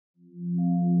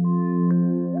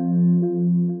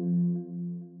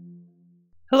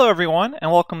Hello everyone,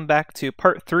 and welcome back to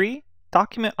Part 3,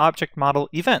 Document Object Model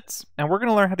Events. And we're going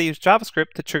to learn how to use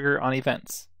JavaScript to trigger on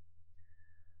events.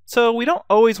 So we don't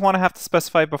always want to have to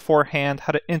specify beforehand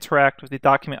how to interact with the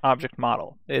document object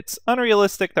model. It's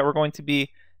unrealistic that we're going to be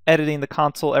editing the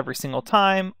console every single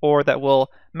time, or that we'll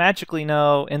magically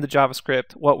know in the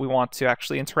JavaScript what we want to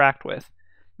actually interact with.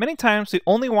 Many times we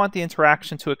only want the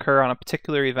interaction to occur on a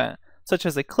particular event, such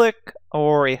as a click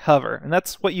or a hover, and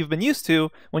that's what you've been used to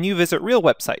when you visit real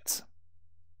websites.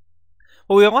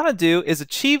 What we want to do is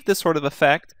achieve this sort of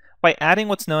effect by adding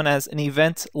what's known as an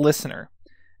event listener.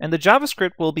 And the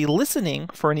JavaScript will be listening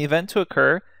for an event to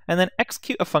occur and then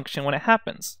execute a function when it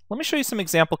happens. Let me show you some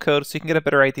example code so you can get a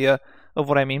better idea of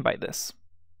what I mean by this.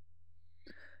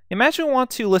 Imagine we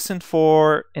want to listen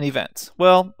for an event.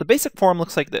 Well, the basic form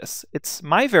looks like this. It's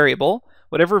my variable,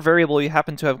 whatever variable you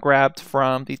happen to have grabbed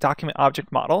from the document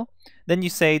object model. Then you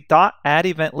say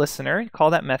 .addEventListener, you call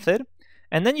that method,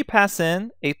 and then you pass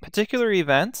in a particular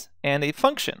event and a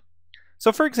function.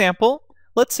 So for example,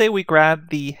 let's say we grab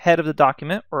the head of the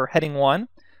document, or heading 1,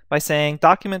 by saying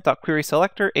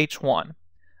document.querySelector h1.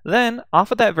 Then,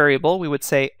 off of that variable, we would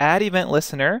say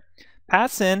addEventListener,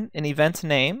 pass in an event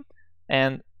name,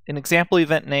 and an example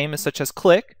event name is such as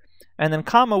click, and then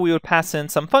comma, we would pass in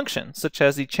some function, such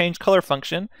as the change color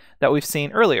function that we've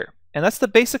seen earlier. And that's the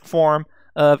basic form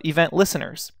of event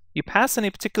listeners. You pass in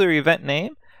a particular event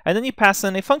name, and then you pass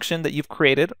in a function that you've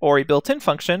created, or a built-in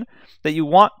function that you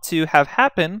want to have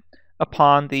happen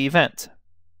upon the event.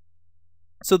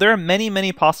 So there are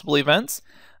many possible events.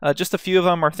 Just a few of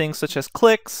them are things such as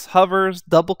clicks, hovers,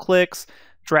 double clicks,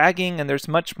 dragging, and there's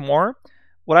much more.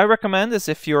 What I recommend is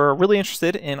if you're really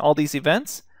interested in all these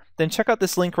events, then check out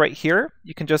this link right here.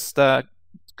 You can just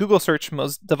Google search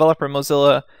developer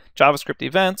Mozilla JavaScript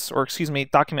events, or excuse me,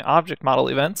 document object model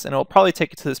events, and it'll probably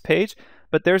take you to this page,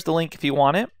 but there's the link if you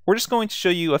want it. We're just going to show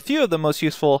you a few of the most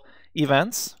useful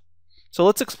events. So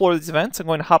let's explore these events. I'm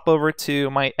going to hop over to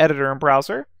my editor and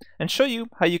browser and show you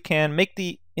how you can make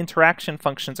the interaction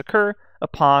functions occur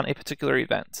upon a particular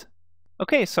event.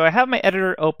 Okay, so I have my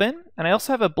editor open, and I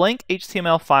also have a blank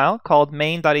HTML file called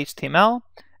main.html,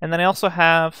 and then I also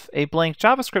have a blank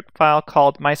JavaScript file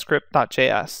called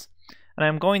myscript.js. And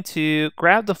I'm going to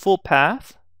grab the full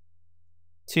path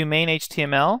to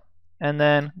main.html and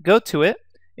then go to it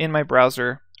in my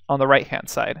browser on the right-hand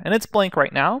side. And it's blank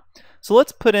right now. So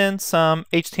let's put in some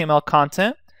HTML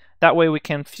content. That way we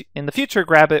can, in the future,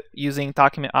 grab it using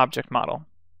document object model.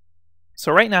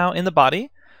 So right now in the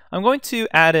body, I'm going to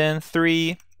add in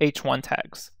 3 h1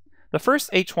 tags. The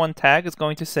first h1 tag is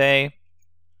going to say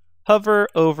hover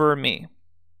over me.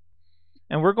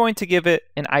 And we're going to give it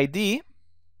an ID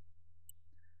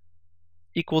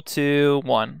equal to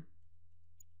 1.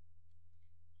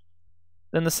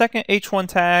 Then the second h1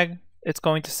 tag, it's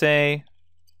going to say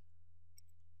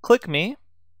click me,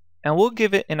 and we'll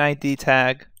give it an ID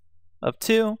tag of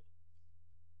 2.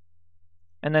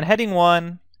 And then heading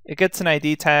 1, it gets an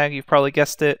ID tag, you've probably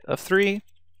guessed it, of 3.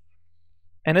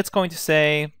 And it's going to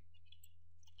say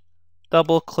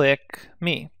double click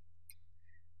me.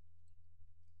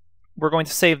 We're going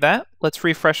to save that. Let's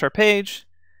refresh our page.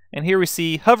 And here we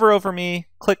see hover over me,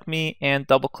 click me, and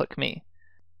double click me.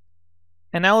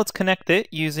 And now let's connect it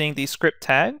using the script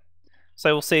tag. So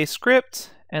I will say script,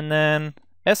 and then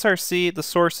src, the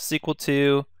source is equal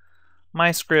to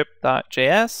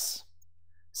myscript.js.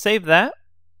 Save that.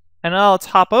 And now let's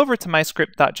hop over to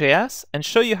myscript.js and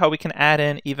show you how we can add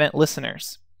in event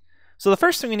listeners. So the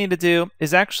first thing we need to do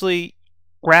is actually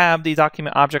grab the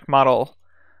document object model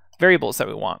variables that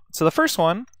we want. So the first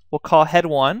one we'll call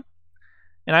head1,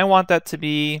 and I want that to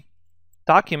be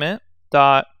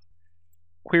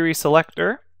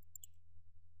document.querySelector,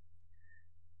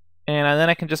 and then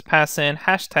I can just pass in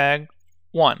hashtag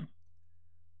 1.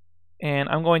 And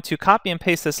I'm going to copy and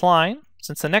paste this line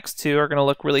since the next two are going to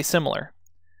look really similar.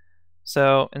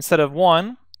 So instead of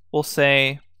 1, we'll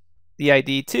say the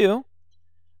ID 2,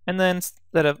 and then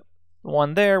instead of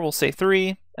 1 there, we'll say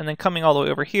 3, and then coming all the way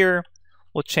over here,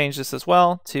 we'll change this as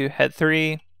well to head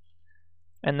 3,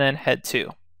 and then head 2.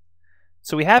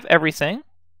 So we have everything,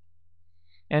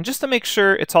 and just to make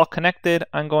sure it's all connected,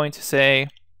 I'm going to say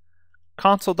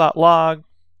console.log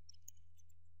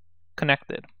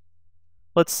connected.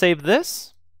 Let's save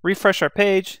this, refresh our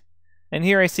page, and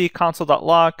here I see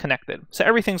console.log connected. So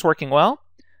everything's working well.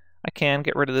 I can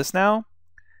get rid of this now.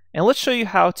 And let's show you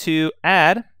how to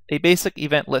add a basic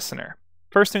event listener.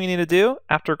 First thing you need to do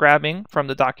after grabbing from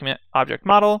the document object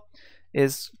model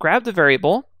is grab the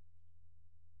variable,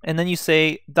 and then you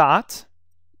say dot,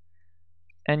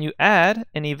 and you add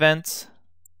an event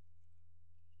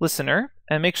listener,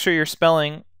 and make sure you're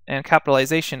spelling and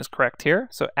capitalization is correct here.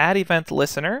 So add event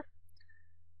listener.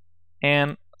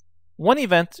 And one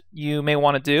event you may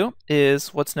want to do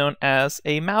is what's known as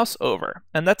a mouse over.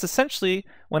 And that's essentially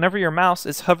whenever your mouse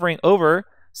is hovering over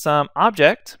some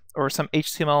object or some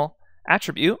HTML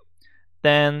attribute,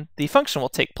 then the function will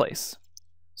take place.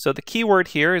 So the keyword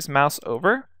here is mouse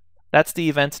over. That's the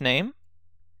event name.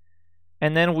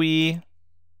 And then we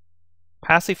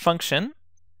pass a function,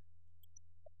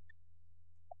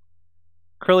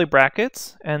 curly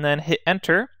brackets, and then hit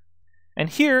enter. And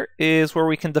here is where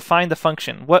we can define the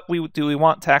function. What do we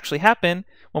want to actually happen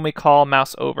when we call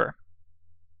mouse over?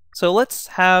 So let's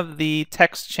have the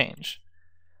text change.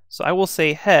 So I will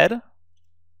say head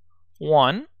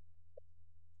 1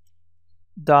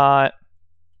 dot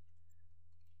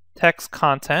text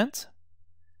content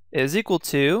is equal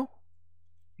to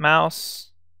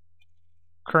mouse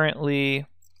currently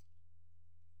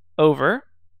over.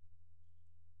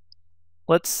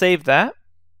 Let's save that.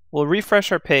 We'll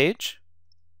refresh our page.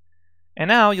 And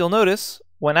now you'll notice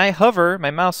when I hover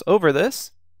my mouse over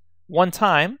this one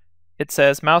time, it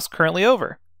says mouse currently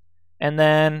over, and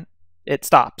then it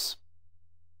stops.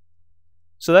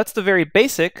 So that's the very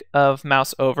basic of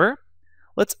mouse over.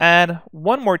 Let's add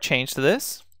one more change to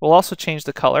this. We'll also change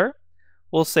the color.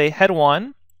 We'll say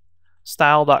head1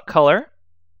 style.color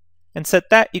and set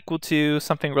that equal to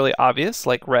something really obvious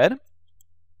like red.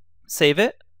 Save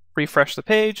it, refresh the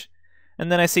page,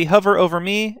 and then I see hover over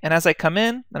me, and as I come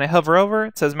in and I hover over,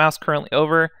 it says mouse currently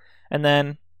over, and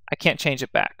then I can't change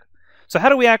it back. So how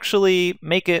do we actually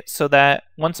make it so that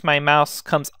once my mouse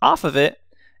comes off of it,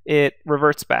 it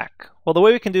reverts back? Well, the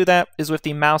way we can do that is with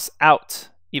the mouse out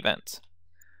event.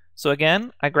 So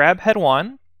again, I grab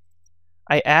head1,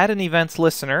 I add an event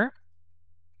listener,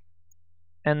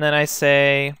 and then I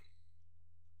say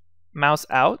mouse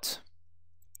out,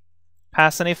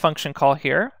 pass in a function call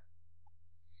here.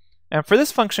 And for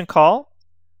this function call,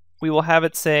 we will have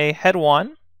it say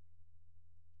head1,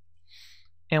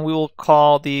 and we will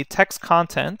call the text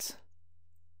content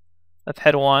of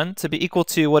head1 to be equal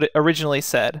to what it originally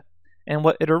said. And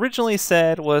what it originally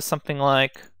said was something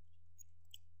like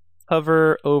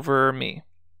hover over me.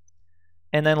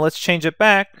 And then let's change it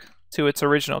back to its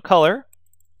original color.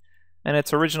 And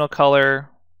its original color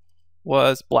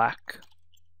was black.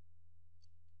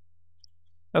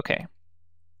 Okay.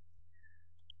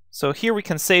 So here we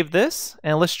can save this,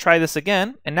 and let's try this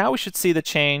again. And now we should see the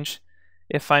change.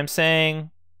 If I'm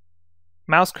saying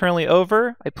mouse currently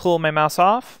over, I pull my mouse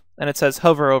off, and it says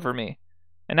hover over me.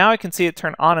 And now I can see it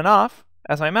turn on and off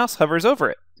as my mouse hovers over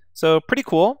it. So pretty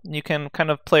cool. You can kind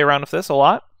of play around with this a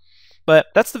lot. But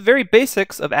that's the very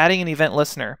basics of adding an event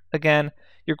listener. Again,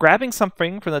 you're grabbing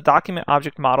something from the document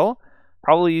object model,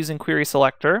 probably using query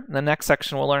selector. In the next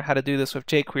section, we'll learn how to do this with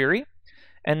jQuery.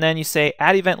 And then you say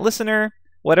add event listener,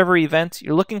 whatever event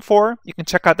you're looking for. You can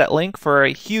check out that link for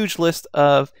a huge list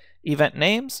of event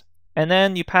names. And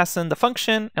then you pass in the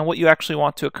function and what you actually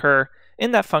want to occur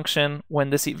in that function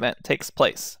when this event takes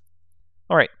place.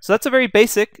 All right, so that's a very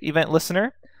basic event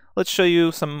listener. Let's show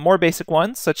you some more basic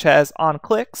ones, such as on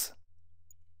clicks.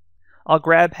 I'll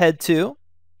grab head2,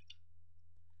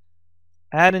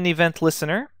 add an event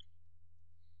listener,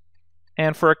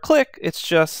 and for a click, it's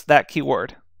just that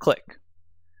keyword, click.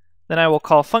 Then I will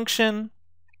call function,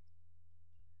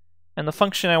 and the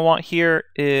function I want here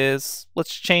is,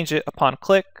 let's change it upon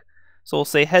click. So we'll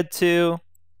say head2,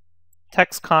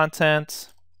 text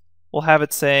content, we'll have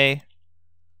it say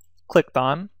clicked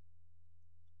on.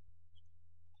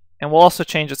 And we'll also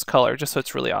change its color just so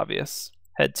it's really obvious.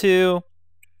 Head2,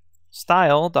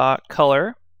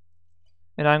 style.color,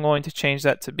 and I'm going to change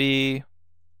that to be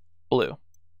blue.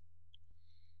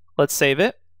 Let's save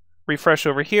it, refresh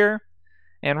over here,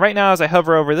 and right now as I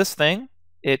hover over this thing,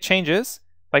 it changes.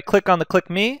 If I click on the click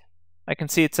me, I can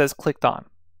see it says clicked on.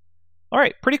 All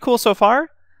right, pretty cool so far.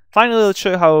 Finally, let's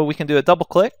show you how we can do a double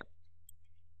click.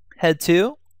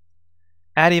 Head2,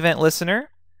 add event listener.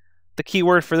 The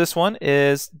keyword for this one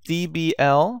is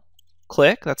DBL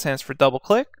click, that stands for double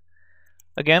click.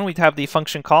 Again, we have the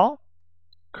function call,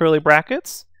 curly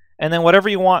brackets, and then whatever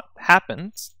you want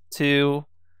happens to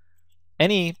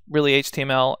any really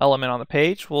HTML element on the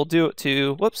page, we'll do it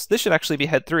to, whoops, this should actually be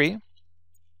head3,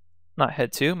 not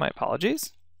head2, my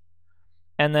apologies.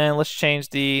 And then let's change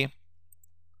the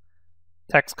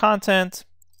text content,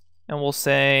 and we'll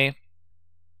say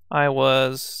I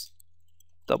was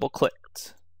double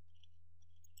clicked.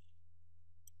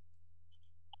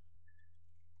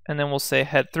 And then we'll say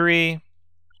head3.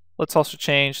 Let's also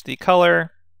change the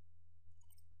color,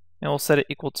 and we'll set it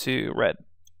equal to red.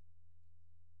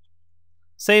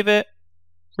 Save it,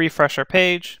 refresh our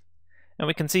page, and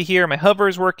we can see here my hover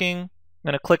is working, I'm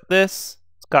going to click this.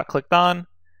 It's got clicked on.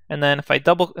 And then if I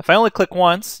only click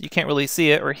once, you can't really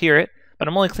see it or hear it, but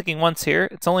I'm only clicking once here.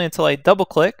 It's only until I double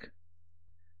click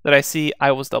that I see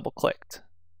I was double clicked.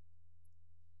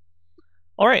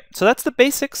 All right, so that's the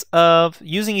basics of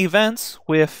using events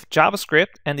with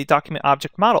JavaScript and the document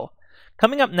object model.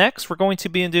 Coming up next, we're going to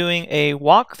be doing a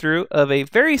walkthrough of a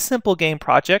very simple game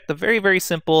project, a very, very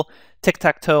simple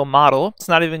tic-tac-toe model. It's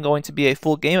not even going to be a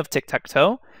full game of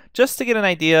tic-tac-toe, just to get an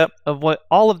idea of what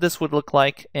all of this would look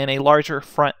like in a larger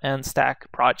front-end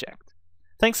stack project.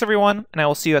 Thanks everyone, and I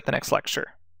will see you at the next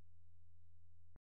lecture.